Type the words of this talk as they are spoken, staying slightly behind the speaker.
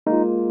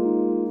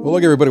Well,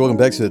 look, everybody, welcome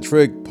back to the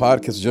Trig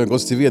Podcast of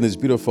Ghost TV on this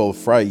beautiful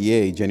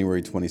Friday,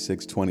 January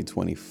 26,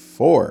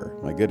 2024.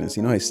 My goodness,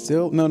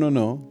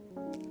 no.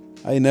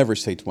 I never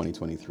say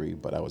 2023,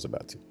 but I was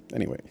about to.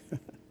 Anyway,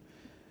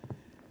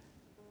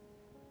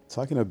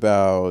 talking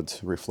about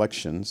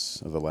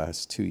reflections of the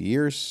last 2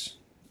 years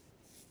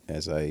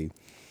as I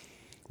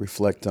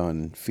reflect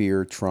on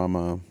fear,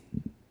 trauma,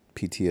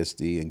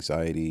 PTSD,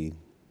 anxiety,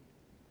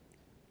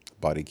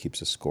 body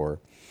keeps a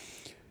score,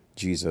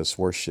 Jesus,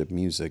 worship,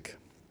 music,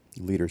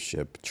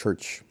 leadership,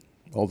 church,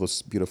 all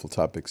those beautiful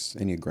topics,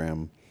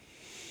 Enneagram,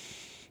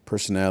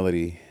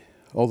 personality,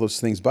 all those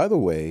things. By the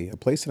way, a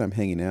place that I'm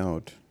hanging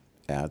out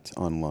at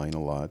online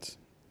a lot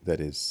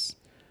that is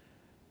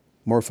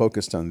more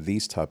focused on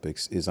these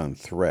topics is on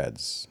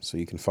Threads. So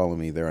you can follow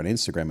me there on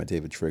Instagram at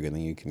davidTrig, and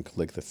then you can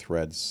click the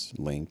Threads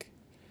link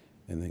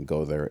and then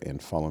go there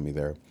and follow me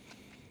there.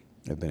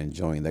 I've been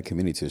enjoying that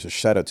community. So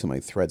shout out to my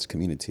Threads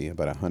community,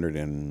 about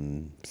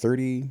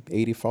 130,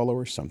 80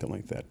 followers, something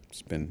like that.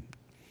 It's been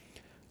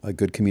a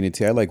good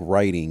community. I like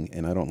writing,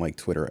 and I don't like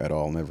Twitter at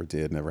all. Never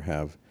did, never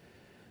have,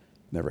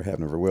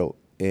 never will.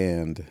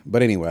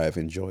 But anyway, I've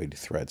enjoyed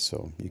Threads,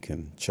 so you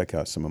can check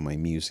out some of my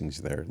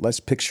musings there.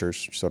 Less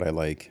pictures, so what I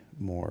like,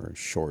 more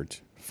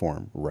short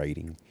form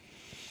writing.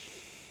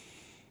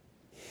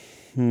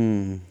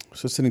 So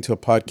listening to a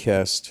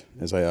podcast,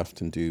 as I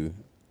often do,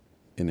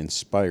 and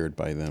inspired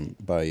by them,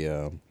 by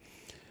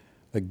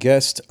a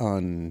guest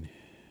on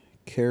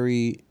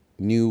Carrie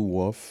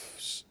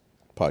Newwolf's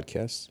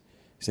podcast.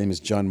 His name is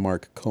John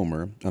Mark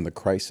Comer, on the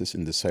crisis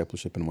in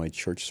discipleship and why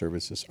church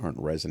services aren't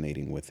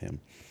resonating with him.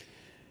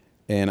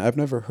 And I've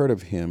never heard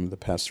of him, the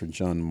pastor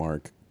John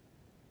Mark,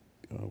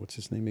 what's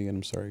his name again?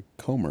 I'm sorry,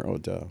 Comer. Oh,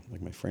 duh,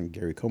 like my friend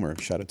Gary Comer.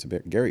 Shout out to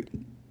Gary.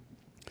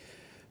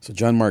 So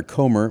John Mark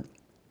Comer,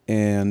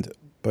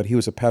 but he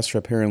was a pastor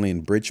apparently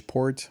in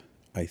Bridgeport,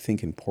 I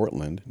think in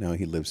Portland. Now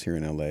he lives here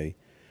in LA.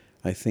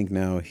 I think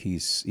now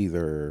he's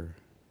either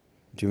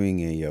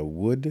doing a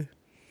wood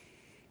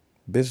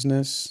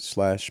business /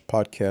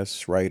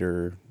 podcast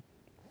writer,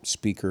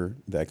 speaker,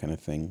 that kind of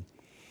thing.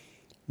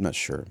 I'm not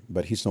sure,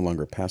 but he's no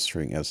longer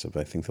pastoring as of,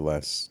 I think, the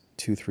last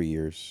 2-3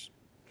 years.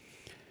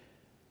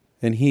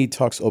 And he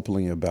talks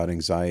openly about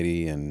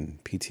anxiety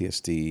and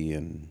PTSD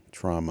and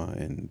trauma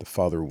and the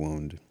father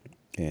wound.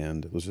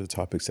 And those are the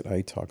topics that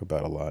I talk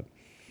about a lot.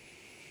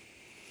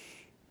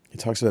 He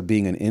talks about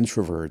being an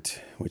introvert,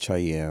 which I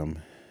am,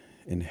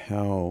 and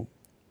how,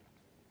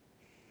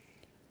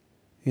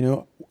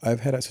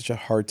 I've had such a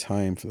hard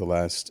time for the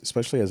last,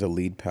 especially as a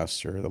lead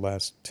pastor, the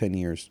last 10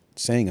 years,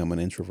 saying I'm an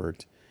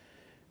introvert,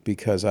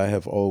 because I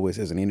have always,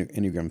 as an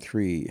Enneagram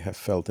 3, have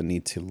felt the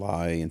need to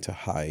lie and to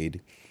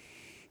hide.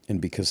 And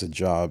because the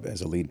job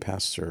as a lead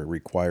pastor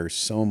requires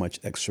so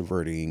much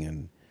extroverting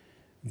and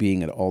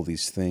being at all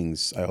these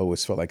things, I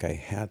always felt like I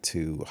had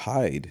to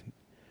hide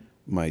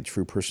my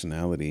true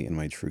personality and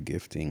my true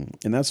gifting.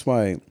 And that's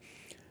why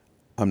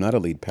I'm not a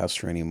lead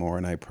pastor anymore,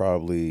 and I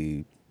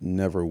probably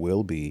never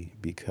will be,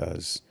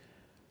 because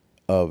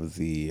of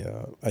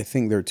I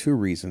think there are 2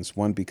 reasons.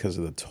 One, because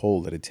of the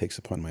toll that it takes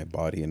upon my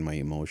body and my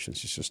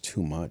emotions. It's just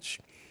too much.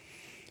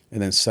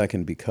 And then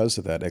second, because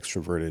of that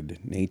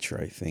extroverted nature,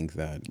 I think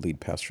that lead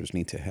pastors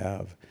need to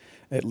have,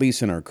 at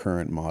least in our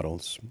current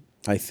models.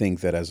 I think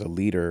that as a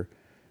leader,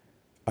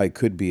 I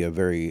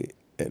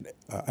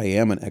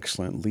am an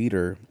excellent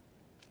leader,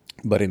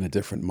 but in a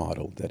different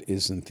model that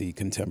isn't the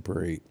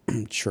contemporary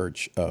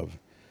church of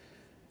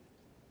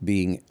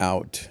being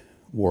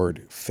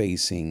outward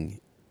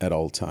facing at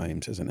all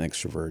times as an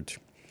extrovert.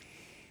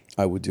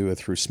 I would do it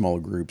through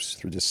small groups,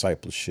 through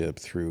discipleship,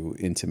 through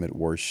intimate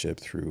worship,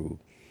 through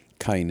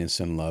kindness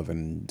and love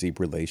and deep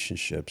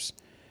relationships.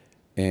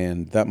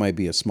 And that might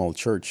be a small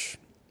church.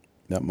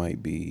 That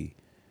might be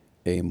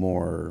a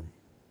more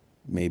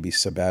maybe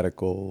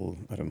sabbatical,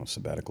 I don't know if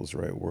sabbatical is the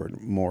right word,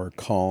 more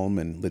calm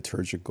and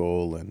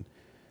liturgical and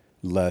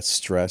less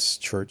stress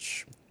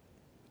church.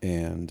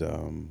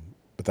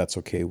 But that's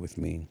okay with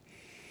me.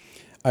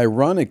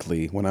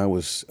 Ironically, when I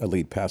was a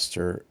lead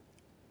pastor,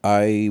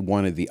 I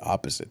wanted the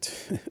opposite.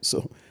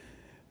 So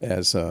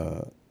as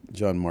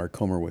John Mark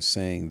Comer was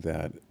saying,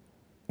 that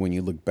when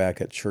you look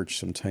back at church,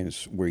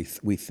 sometimes we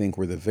think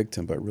we're the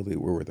victim, but really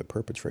we're the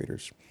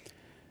perpetrators.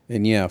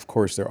 And yeah, of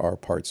course, there are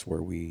parts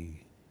where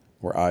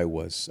I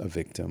was a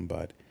victim,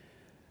 but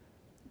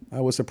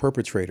I was a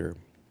perpetrator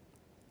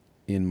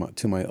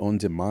to my own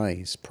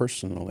demise,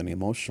 personal and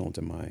emotional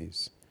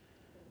demise.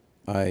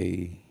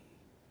 I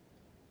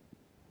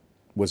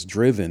was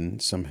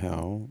driven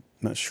somehow,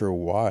 not sure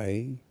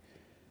why,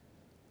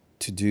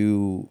 to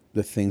do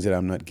the things that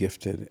I'm not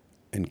gifted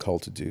and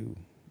called to do,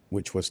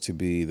 which was to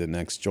be the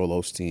next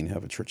Joel Osteen,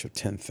 have a church of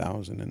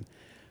 10,000. And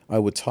I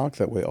would talk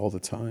that way all the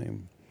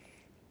time.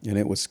 And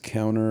it was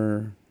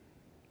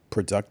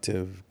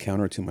counterproductive,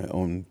 counter to my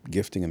own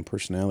gifting and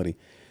personality.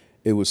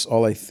 It was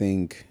all, I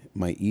think,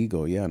 my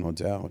ego, yeah, no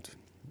doubt.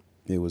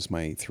 It was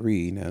my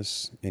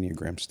 3-ness,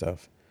 Enneagram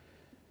stuff.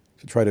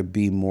 To try to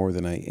be more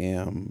than I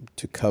am,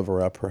 to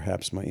cover up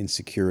perhaps my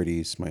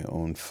insecurities, my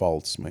own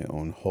faults, my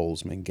own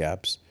holes, my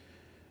gaps.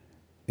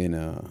 in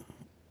a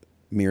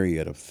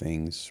myriad of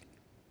things.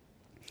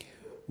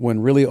 When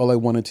really all I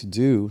wanted to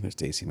do, there's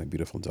Daisy, my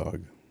beautiful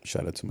dog.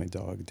 Shout out to my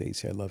dog,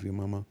 Daisy. I love you,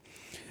 mama.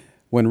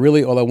 When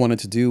really all I wanted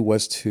to do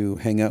was to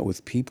hang out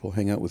with people,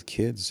 hang out with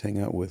kids, hang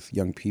out with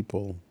young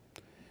people,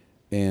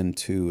 and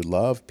to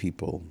love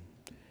people.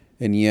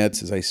 And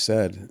yet, as I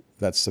said,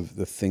 that's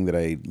the thing that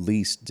I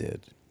least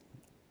did.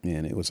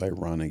 And it was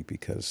ironic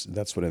because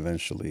that's what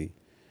eventually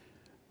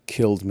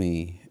killed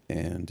me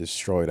and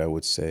destroyed, I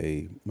would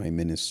say, my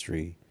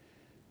ministry.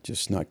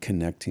 Just not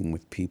connecting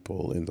with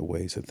people in the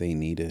ways that they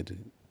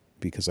needed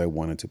because I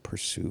wanted to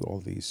pursue all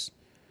these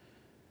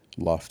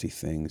lofty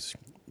things.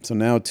 So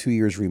now, 2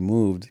 years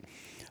removed,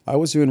 I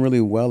was doing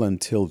really well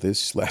until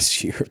this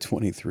last year of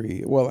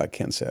 23. Well, I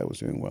can't say I was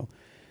doing well.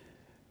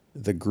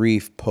 The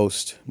grief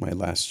post my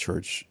last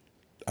church,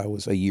 I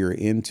was a year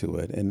into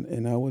it,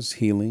 and I was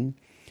healing.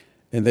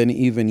 And then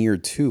even year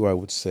two, I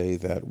would say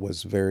that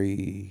was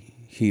very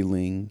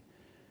healing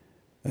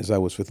as I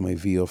was with my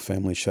VO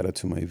family. Shout out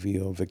to my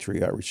VO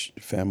Victory Outreach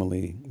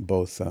family,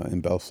 both in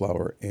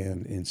Bellflower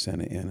and in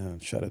Santa Ana.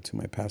 Shout out to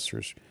my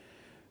pastors,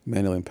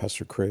 Manuel and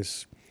Pastor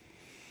Chris.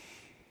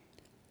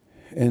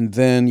 And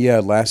then, yeah,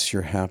 last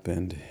year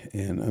happened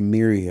and a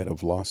myriad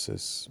of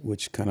losses,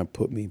 which kind of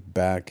put me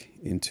back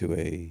into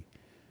a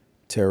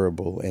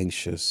terrible,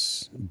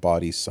 anxious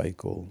body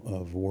cycle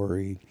of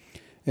worry.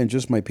 And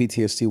just my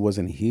PTSD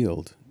wasn't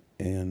healed.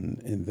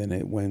 And then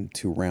it went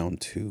to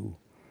round two.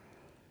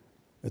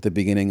 At the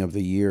beginning of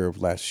the year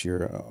of last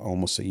year,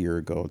 almost a year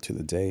ago to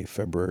the day,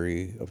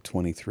 February of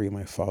 23,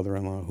 my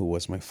father-in-law, who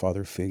was my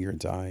father figure,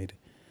 died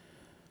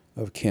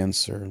of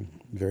cancer.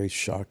 Very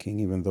shocking,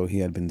 even though he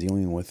had been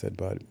dealing with it,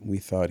 but we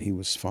thought he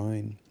was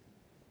fine.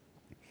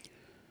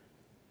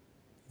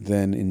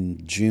 Then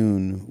in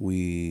June,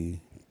 we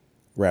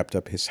wrapped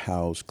up his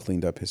house,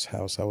 cleaned up his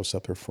house. I was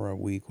up there for a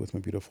week with my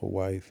beautiful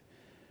wife.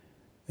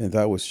 And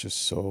that was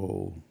just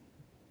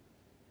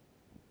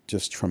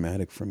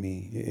traumatic for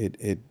me.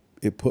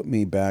 It put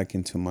me back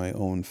into my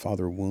own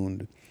father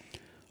wound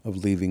of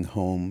leaving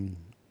home,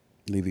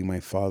 leaving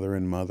my father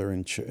and mother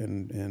and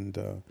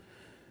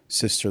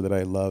sister that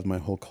I loved, my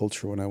whole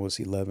culture when I was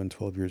 11,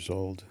 12 years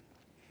old.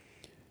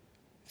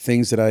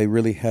 Things that I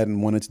really hadn't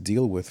wanted to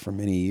deal with for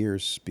many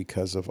years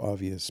because of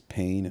obvious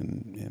pain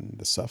and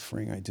the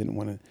suffering. I didn't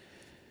want to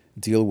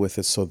deal with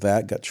it, so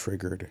that got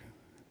triggered.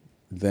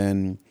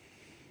 Then,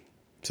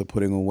 to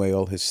putting away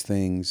all his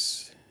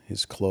things,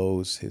 his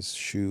clothes, his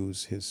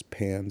shoes, his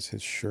pants,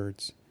 his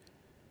shirts,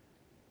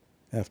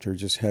 after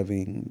just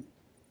having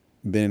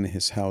been in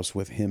his house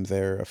with him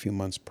there a few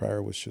months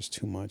prior was just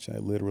too much. I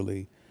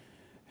literally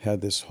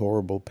had this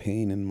horrible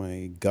pain in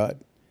my gut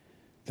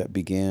that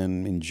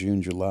began in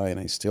June, July, and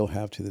I still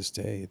have to this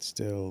day. It's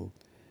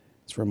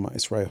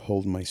where I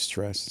hold my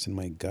stress. It's in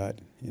my gut,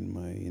 in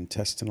my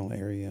intestinal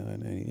area.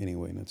 And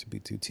anyway, not to be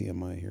too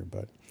TMI here,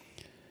 but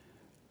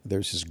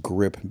there's this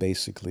grip.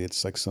 Basically,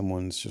 it's like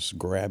someone's just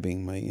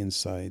grabbing my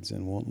insides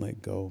and won't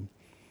let go.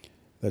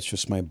 That's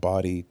just my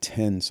body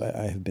tense.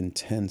 I have been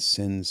tense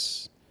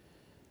since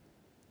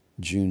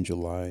June,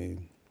 July.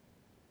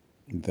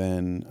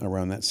 Then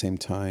around that same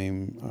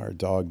time, our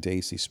dog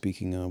Daisy,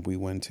 speaking of, we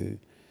went to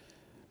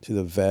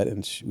the vet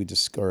and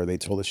they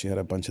told us she had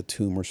a bunch of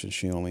tumors and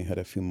she only had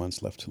a few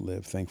months left to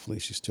live. Thankfully,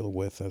 she's still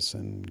with us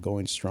and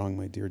going strong,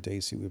 my dear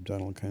Daisy. We've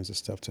done all kinds of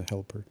stuff to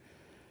help her.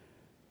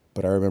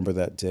 But I remember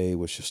that day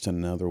was just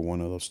another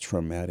one of those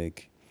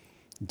traumatic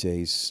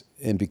days.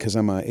 And because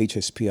I'm a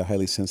HSP, a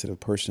highly sensitive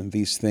person,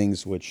 these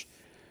things which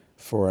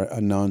for a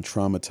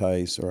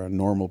non-traumatized or a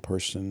normal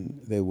person,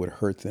 they would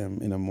hurt them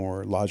in a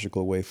more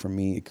logical way. For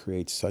me, it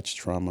creates such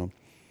trauma.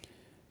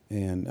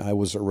 And I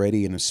was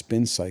already in a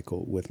spin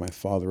cycle with my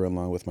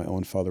father-in-law, with my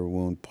own father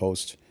wound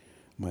post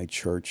my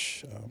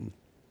church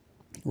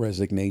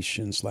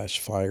resignation /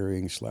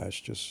 firing /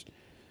 just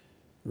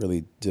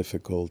really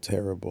difficult,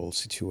 terrible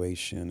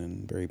situation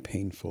and very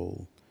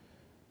painful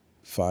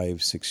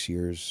 5-6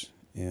 years.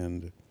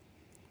 And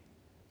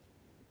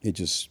it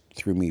just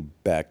threw me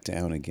back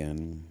down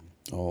again.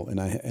 And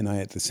I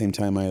at the same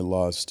time I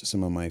lost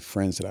some of my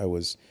friends that I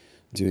was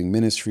doing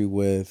ministry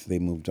with. They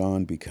moved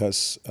on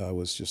because I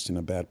was just in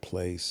a bad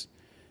place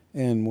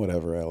and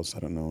whatever else. I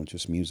don't know,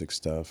 just music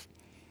stuff.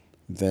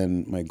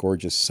 Then my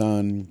gorgeous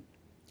son,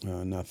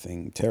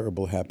 nothing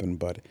terrible happened,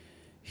 but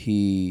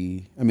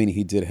he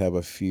did have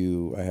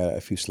I had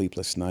a few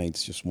sleepless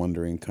nights just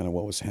wondering kind of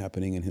what was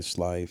happening in his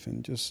life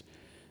and just,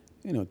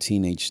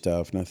 teenage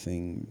stuff,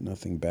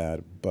 nothing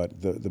bad.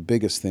 But the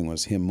biggest thing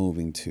was him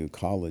moving to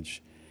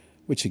college,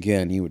 which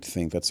again, you would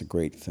think that's a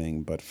great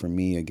thing. But for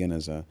me, again,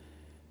 as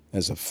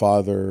a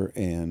father,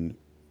 and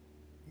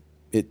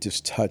it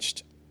just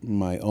touched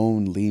my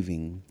own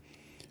leaving,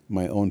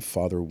 my own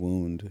father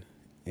wound.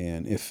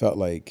 And it felt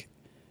like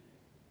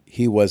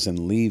he wasn't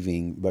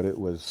leaving, but it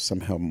was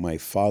somehow my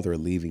father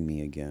leaving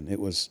me again. It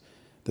was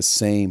the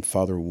same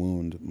father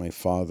wound, my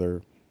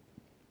father,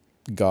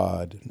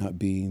 God not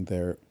being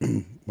there,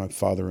 my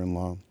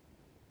father-in-law.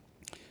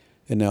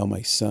 And now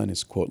my son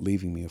is, quote,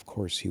 leaving me. Of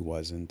course he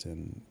wasn't.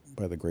 And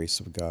by the grace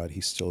of God,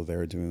 he's still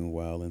there doing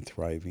well and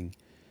thriving.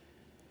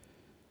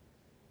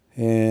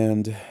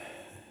 And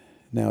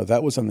now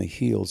that was on the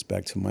heels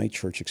back to my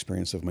church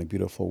experience of my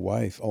beautiful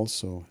wife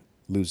also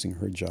losing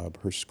her job,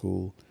 her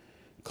school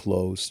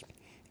closed.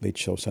 They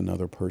chose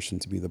another person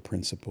to be the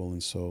principal.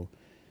 And so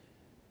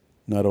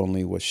not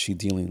only was she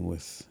dealing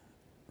with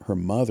her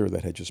mother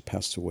that had just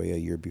passed away a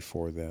year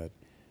before that,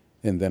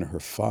 and then her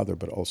father,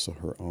 but also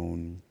her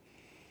own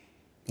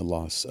the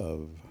loss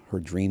of her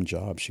dream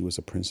job. She was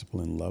a principal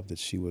and loved it.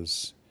 She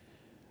was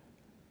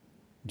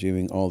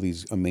doing all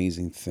these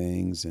amazing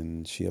things,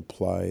 and she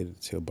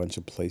applied to a bunch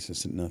of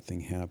places and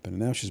nothing happened. And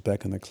now she's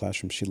back in the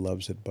classroom. She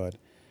loves it, but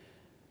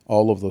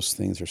all of those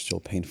things are still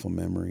painful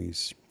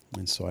memories.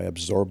 And so I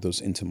absorbed those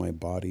into my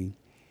body.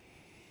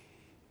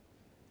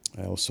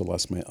 I also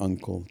lost my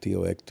uncle,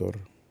 Tio Hector,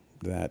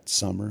 that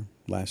summer,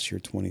 last year,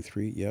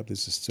 23. Yep,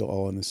 this is still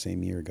all in the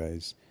same year,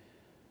 guys.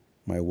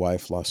 My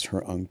wife lost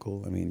her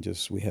uncle. I mean,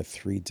 just we had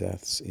 3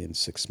 deaths in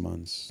 6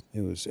 months.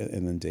 It was,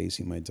 and then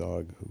Daisy, my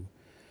dog, who,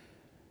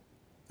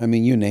 I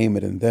mean, you name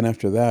it. And then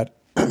after that,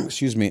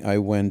 excuse me, I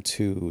went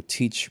to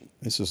teach.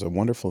 This is a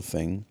wonderful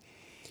thing.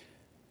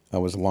 I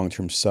was a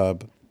long-term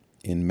sub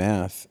in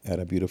math at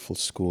a beautiful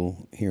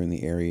school here in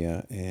the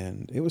area,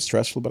 and it was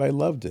stressful, but I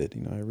loved it.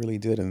 I really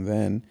did. And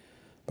then,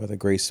 by the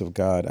grace of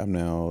God, I'm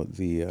now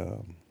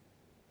the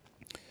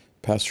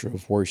pastor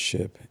of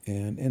worship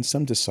and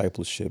some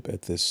discipleship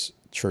at this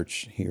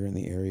church here in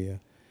the area.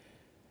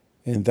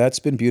 And that's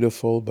been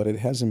beautiful, but it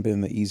hasn't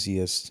been the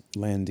easiest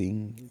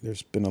landing.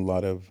 There's been a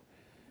lot of,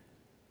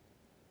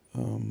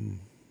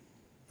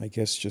 I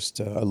guess, just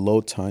a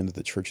low time that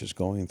the church is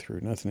going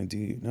through. Nothing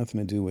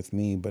to do with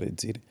me, but it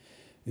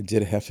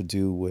did have to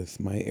do with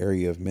my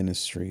area of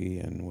ministry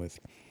and with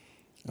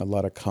a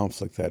lot of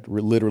conflict that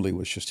literally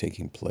was just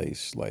taking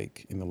place,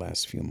 like in the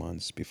last few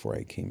months before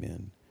I came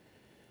in.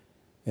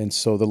 And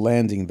so the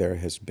landing there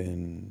has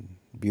been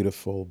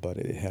beautiful, but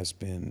it's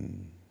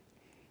been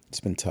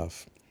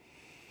tough.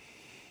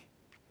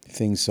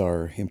 Things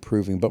are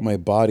improving, but my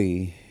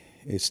body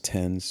is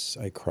tense.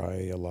 I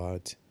cry a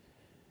lot,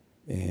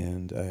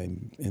 and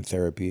I'm in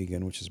therapy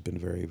again, which has been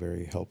very,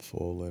 very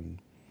helpful.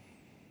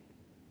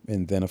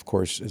 And then, of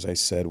course, as I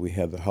said, we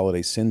had the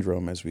holiday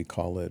syndrome, as we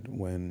call it,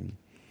 when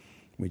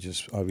we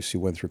just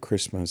obviously went through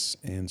Christmas.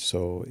 And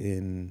so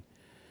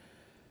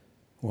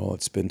well,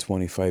 it's been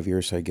 25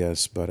 years, I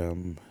guess, but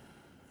on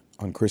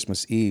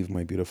Christmas Eve,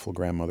 my beautiful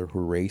grandmother, who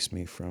raised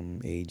me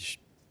from age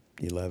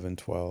 11,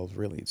 12,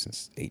 really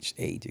since age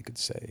 8, you could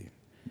say,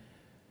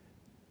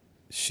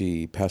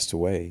 she passed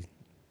away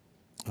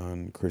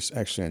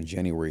actually on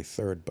January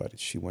 3rd, but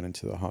she went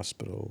into the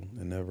hospital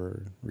and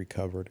never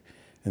recovered.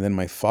 And then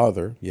my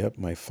father,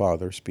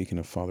 speaking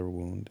of father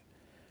wound,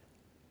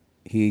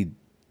 he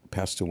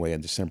passed away on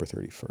December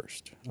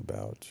 31st,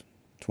 about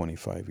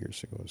 25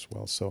 years ago as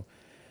well. So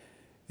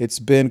it's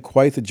been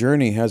quite the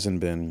journey,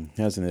 hasn't it?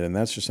 And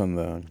that's just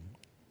and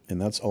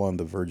that's all on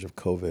the verge of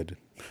COVID,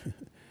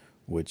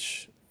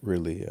 which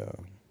really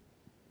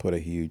put a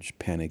huge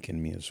panic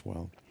in me as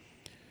well.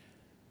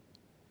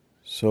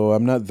 So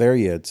I'm not there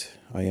yet.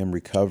 I am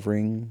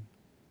recovering.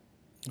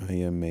 I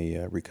am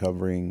a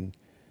recovering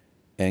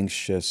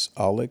anxious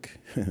aholic,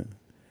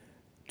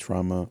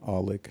 trauma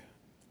holic,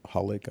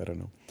 I don't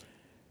know.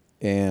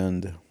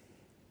 And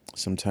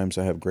sometimes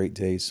I have great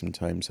days,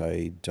 sometimes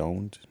I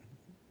don't.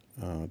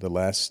 The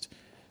last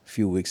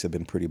few weeks have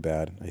been pretty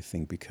bad, I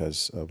think,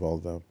 because of all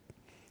the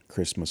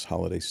Christmas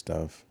holiday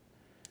stuff.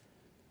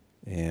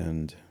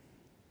 And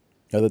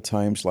other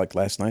times, like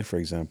last night, for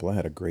example, I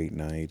had a great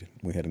night.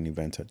 We had an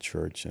event at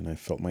church, and I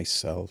felt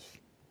myself,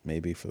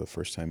 maybe for the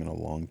first time in a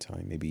long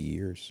time, maybe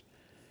years.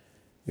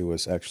 It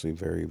was actually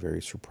very,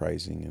 very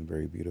surprising and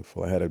very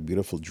beautiful. I had a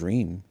beautiful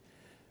dream,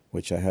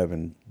 which I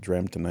haven't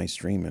dreamt a nice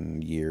dream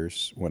in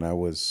years.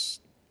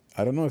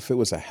 I don't know if it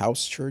was a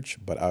house church,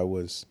 but I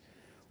was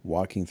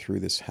walking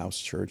through this house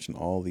church, and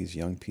all these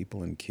young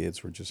people and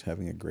kids were just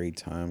having a great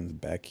time in the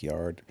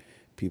backyard.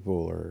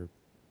 People are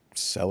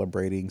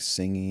celebrating,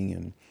 singing,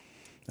 and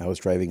I was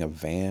driving a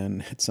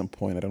van at some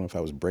point. I don't know if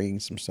I was bringing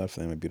some stuff,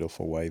 and then my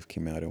beautiful wife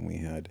came out, and we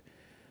had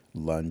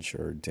lunch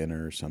or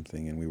dinner or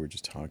something, and we were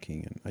just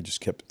talking, and I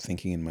just kept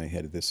thinking in my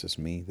head, this is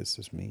me, this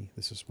is me,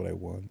 this is what I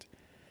want.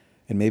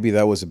 And maybe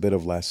that was a bit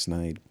of last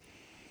night.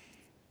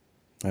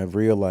 I've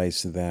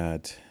realized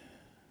that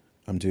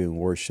I'm doing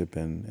worship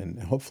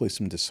and hopefully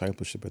some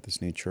discipleship at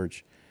this new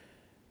church,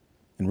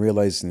 and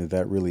realizing that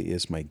that really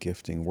is my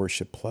gifting.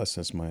 Worship plus,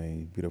 as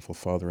my beautiful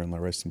father-in-law,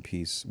 rest in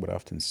peace, would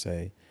often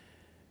say.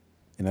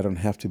 And I don't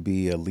have to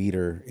be a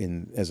leader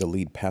as a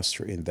lead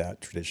pastor in that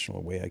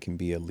traditional way. I can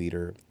be a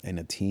leader in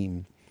a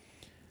team.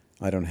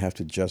 I don't have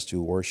to just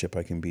do worship.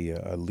 I can be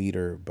a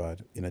leader,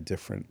 but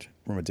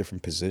from a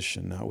different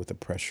position, not with the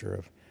pressure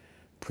of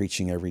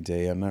preaching every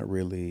day. I'm not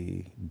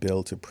really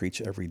built to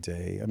preach every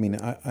day. I mean,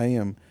 I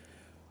am.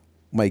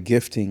 My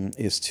gifting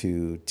is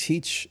to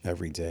teach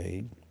every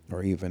day,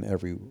 or even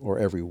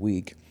every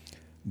week,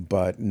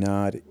 but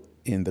not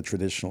in the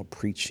traditional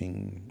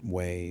preaching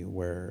way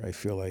where I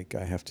feel like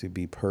I have to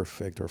be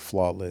perfect or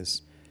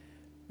flawless.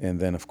 And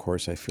then, of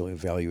course, I feel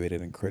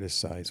evaluated and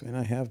criticized. And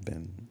I have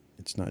been.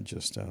 It's not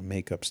just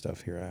makeup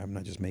stuff here. I'm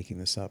not just making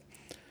this up.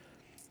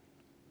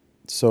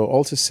 So,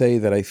 all to say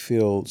that I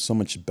feel so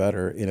much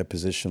better in a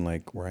position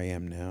like where I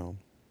am now,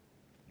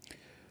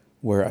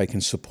 where I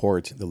can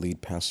support the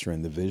lead pastor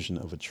and the vision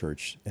of a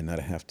church and not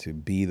have to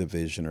be the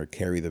vision or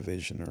carry the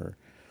vision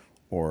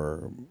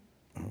or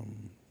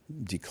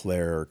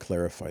declare or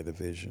clarify the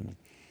vision.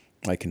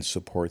 I can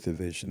support the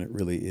vision. It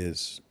really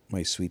is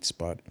my sweet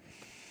spot.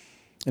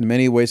 In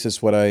many ways,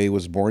 it's what I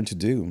was born to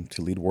do,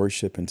 to lead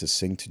worship and to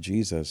sing to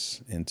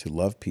Jesus and to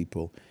love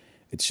people.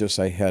 It's just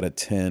I had a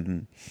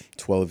 10,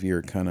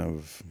 12-year kind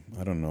of,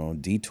 I don't know,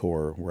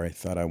 detour where I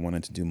thought I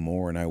wanted to do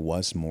more and I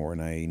was more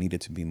and I needed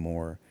to be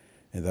more.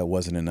 And that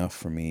wasn't enough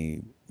for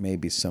me.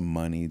 Maybe some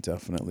money,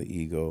 definitely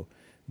ego,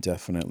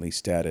 definitely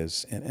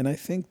status. And I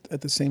think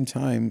at the same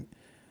time,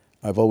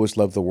 I've always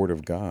loved the Word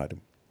of God.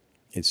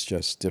 It's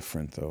just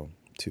different, though,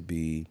 to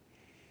be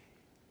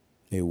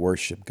a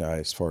worship guy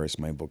as far as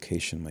my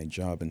vocation, my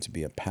job, and to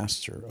be a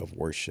pastor of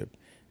worship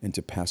and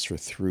to pastor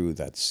through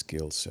that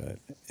skill set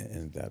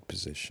and that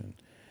position.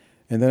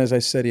 And then, as I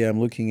said, yeah,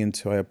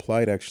 I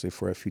applied actually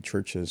for a few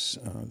churches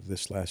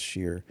this last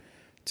year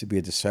to be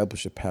a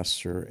discipleship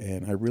pastor.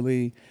 And I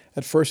really,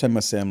 at first, I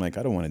must say, I'm like,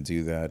 I don't want to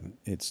do that.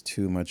 It's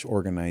too much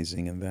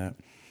organizing and that.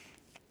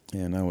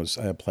 And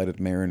I applied at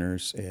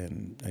Mariners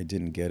and I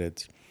didn't get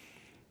it.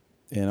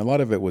 And a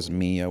lot of it was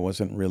me. I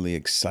wasn't really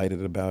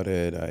excited about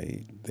it.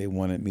 They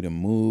wanted me to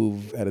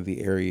move out of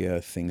the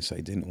area, things I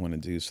didn't want to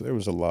do. So there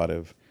was a lot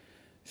of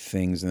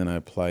things. And then I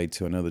applied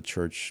to another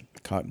church,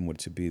 Cottonwood,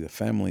 to be the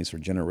families or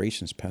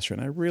generations pastor.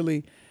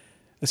 And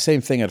the same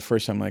thing at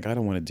first. I'm like, I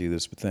don't want to do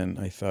this. But then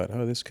I thought,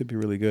 oh, this could be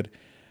really good.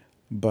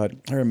 But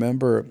I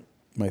remember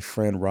my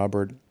friend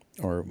Robert,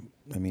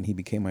 he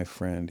became my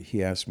friend.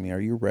 He asked me,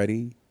 are you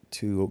ready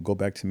to go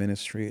back to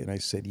ministry? And I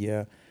said,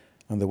 yeah.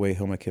 On the way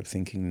home, I kept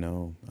thinking,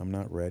 no, I'm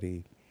not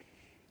ready.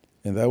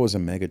 And that was a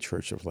mega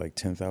church of like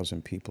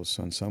 10,000 people.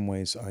 So in some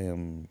ways, I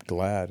am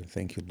glad,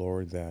 thank you,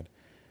 Lord, that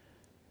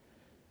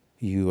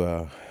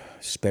you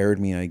spared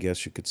me, I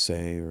guess you could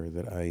say, or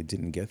that I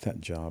didn't get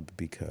that job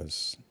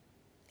because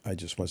I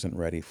just wasn't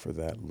ready for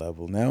that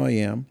level. Now I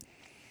am.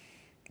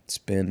 It's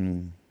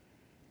been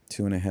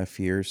 2.5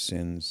 years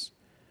since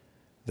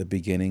the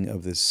beginning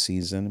of this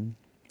season.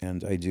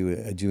 And I do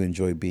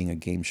enjoy being a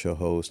game show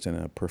host and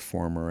a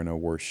performer and a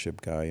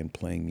worship guy and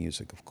playing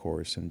music, of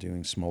course, and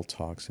doing small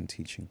talks and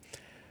teaching.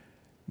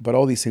 But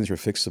all these things are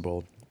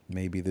fixable.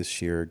 Maybe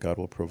this year God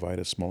will provide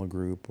a small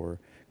group or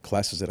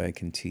classes that I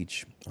can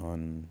teach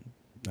on,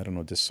 I don't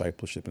know,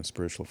 discipleship and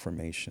spiritual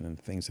formation and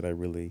things that I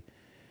really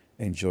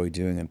enjoy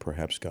doing, and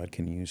perhaps God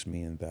can use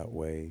me in that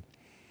way.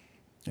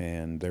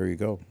 And there you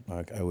go.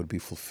 I would be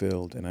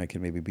fulfilled, and I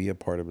can maybe be a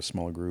part of a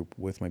small group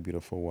with my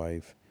beautiful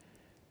wife.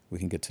 We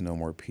can get to know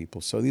more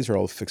people. So these are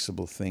all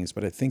fixable things,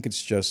 but I think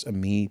it's just a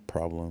me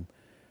problem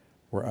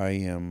where I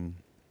am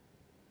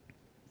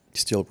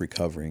still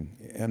recovering.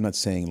 I'm not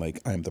saying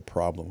like I'm the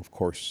problem. Of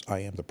course, I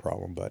am the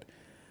problem, but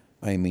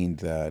I mean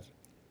that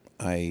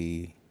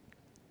I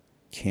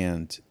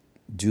can't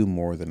do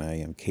more than I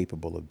am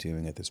capable of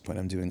doing at this point.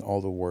 I'm doing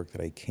all the work that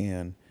I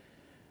can,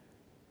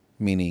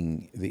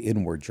 meaning the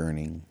inward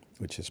journey,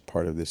 which is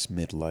part of this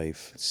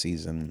midlife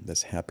season,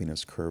 this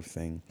happiness curve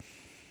thing.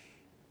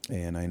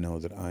 And I know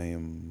that I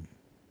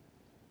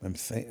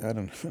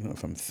don't know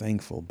if I'm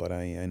thankful, but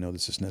I know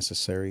this is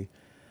necessary.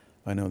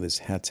 I know this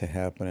had to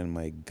happen, and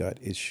my gut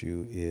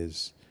issue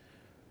is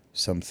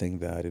something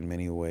that in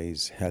many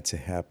ways had to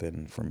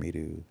happen for me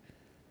to,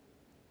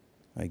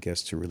 I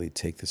guess, to really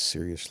take this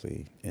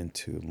seriously and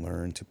to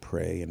learn to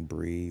pray and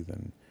breathe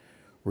and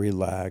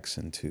relax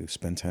and to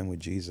spend time with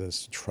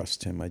Jesus,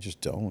 trust Him. I just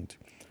don't.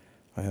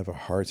 I have a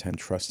hard time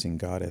trusting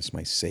God as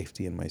my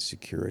safety and my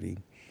security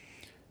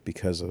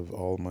because of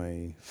all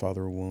my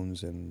father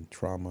wounds and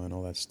trauma and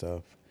all that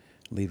stuff.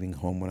 Leaving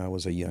home when I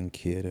was a young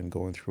kid and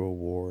going through a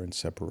war and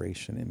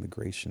separation,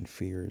 immigration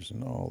fears,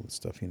 and all the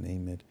stuff, you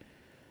name it.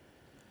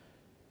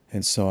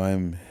 And so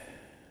I'm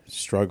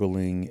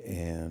struggling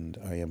and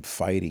I am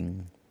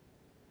fighting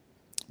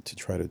to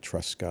try to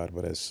trust God.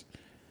 But as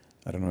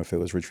I don't know if it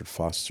was Richard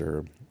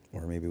Foster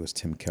or maybe it was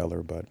Tim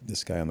Keller, but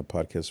this guy on the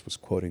podcast was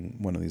quoting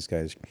one of these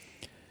guys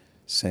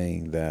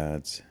saying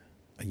that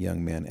a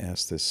young man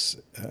asked this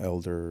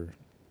elder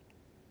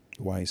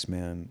wise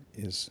man,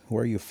 who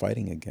are you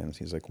fighting against?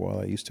 He's like,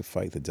 well, I used to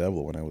fight the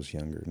devil when I was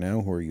younger.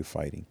 Now who are you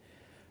fighting?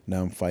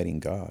 Now I'm fighting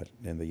God.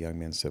 And the young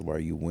man said, well, are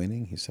you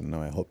winning? He said,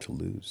 no, I hope to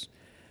lose.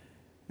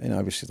 And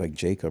obviously, like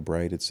Jacob,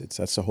 right? It's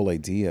that's the whole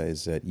idea,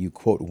 is that you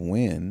quote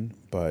win,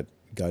 but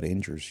God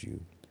injures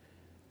you,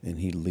 and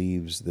He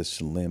leaves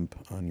this limp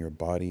on your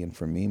body. And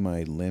for me,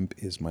 my limp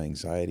is my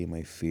anxiety,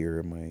 my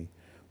fear, my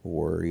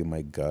worry,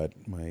 my gut,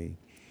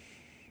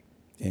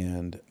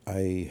 and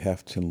I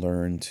have to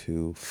learn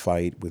to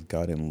fight with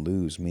God and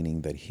lose,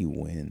 meaning that He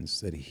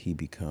wins, that He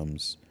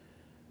becomes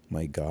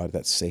my God,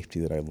 that safety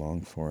that I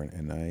long for.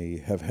 And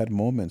I have had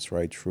moments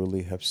where I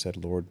truly have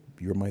said, Lord,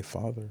 you're my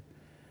Father.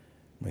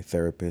 My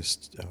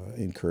therapist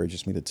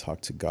encourages me to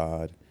talk to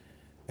God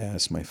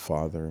as my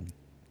father,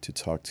 to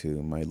talk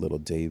to my little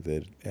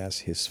David as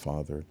his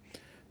father,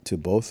 to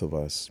both of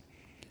us,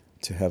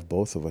 to have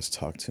both of us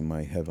talk to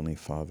my Heavenly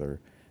Father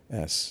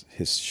as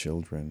his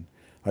children.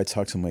 I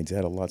talk to my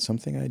dad a lot,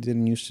 something I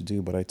didn't used to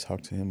do, but I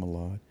talk to him a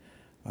lot.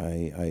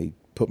 I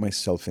put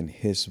myself in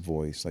his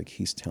voice, like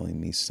he's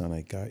telling me, son,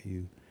 I got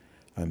you.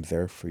 I'm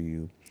there for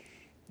you.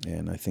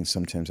 And I think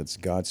sometimes it's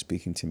God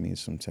speaking to me,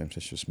 sometimes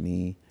it's just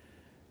me,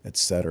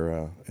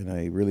 etc. And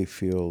I really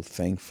feel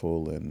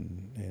thankful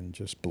and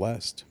just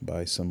blessed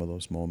by some of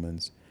those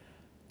moments.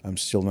 I'm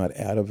still not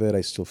out of it.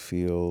 I still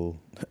feel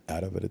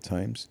out of it at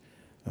times.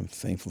 I'm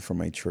thankful for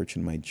my church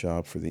and my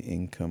job, for the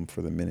income,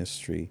 for the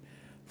ministry,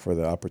 for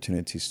the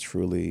opportunities.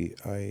 Truly,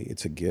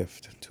 it's a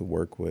gift to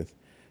work with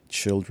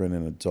children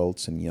and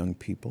adults and young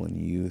people and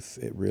youth.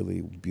 It really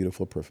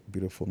beautiful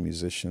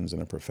musicians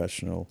and a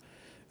professional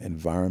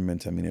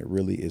environment. I mean, it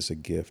really is a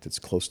gift. It's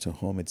close to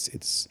home.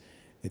 It's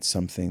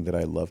something that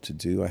I love to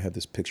do. I have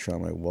this picture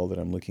on my wall that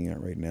I'm looking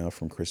at right now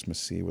from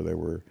Christmas Eve, where there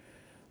were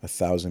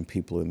 1,000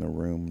 people in the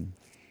room,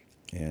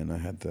 and I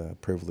had the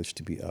privilege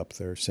to be up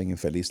there singing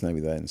Feliz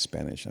Navidad in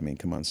Spanish. I mean,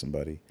 come on,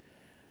 somebody.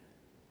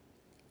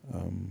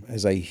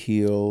 As I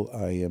heal,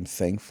 I am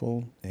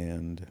thankful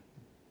and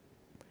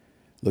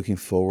looking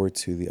forward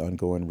to the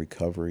ongoing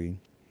recovery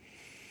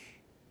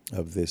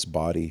of this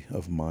body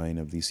of mine,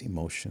 of these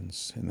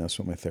emotions. And that's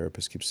what my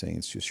therapist keeps saying.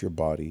 It's just your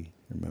body.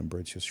 Remember,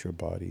 it's just your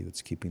body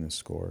that's keeping a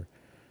score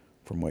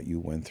from what you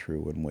went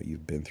through and what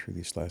you've been through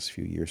these last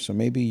few years. So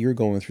maybe you're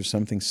going through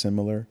something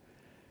similar,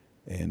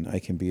 and I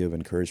can be of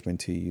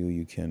encouragement to you.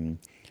 You can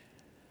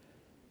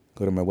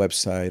go to my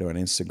website or on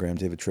Instagram,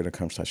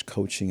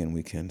 davidTrig.com/coaching, and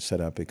we can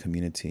set up a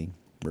community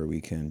where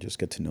we can just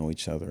get to know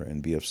each other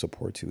and be of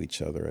support to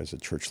each other as a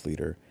church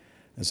leader.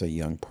 As a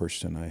young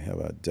person, I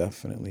have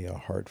definitely a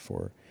heart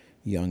for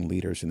young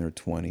leaders in their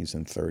 20s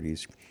and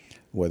 30s,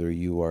 whether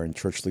you are in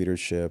church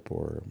leadership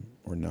or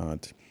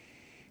not,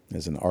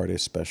 as an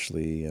artist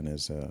especially, and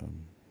as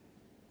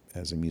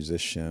a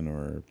musician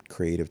or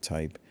creative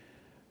type,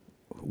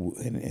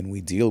 and we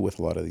deal with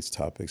a lot of these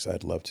topics.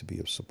 I'd love to be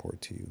of support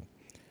to you.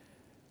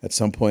 At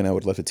some point, I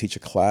would love to teach a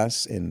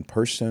class in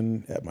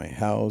person, at my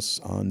house,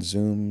 on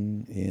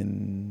Zoom,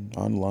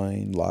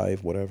 online,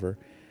 live, whatever.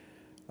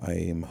 I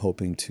am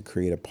hoping to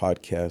create a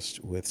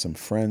podcast with some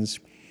friends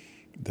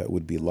that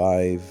would be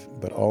live,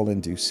 but all in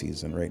due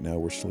season. Right now,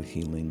 we're still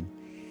healing,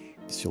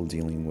 still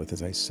dealing with,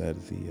 as I said,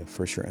 the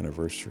first year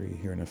anniversary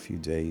here in a few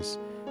days.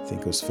 I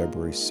think it was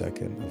February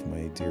 2nd of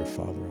my dear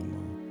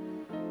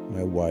father-in-law.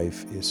 My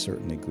wife is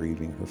certainly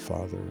grieving her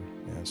father,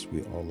 as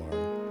we all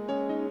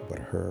are, but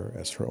her,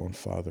 as her own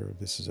father,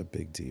 this is a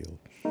big deal.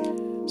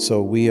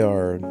 So we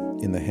are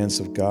in the hands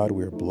of God.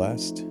 We are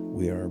blessed.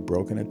 We are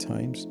broken at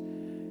times,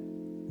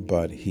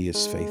 but He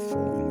is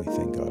faithful, and we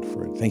thank God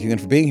for it. Thank you again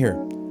for being here.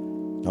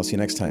 I'll see you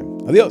next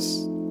time.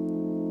 Adios.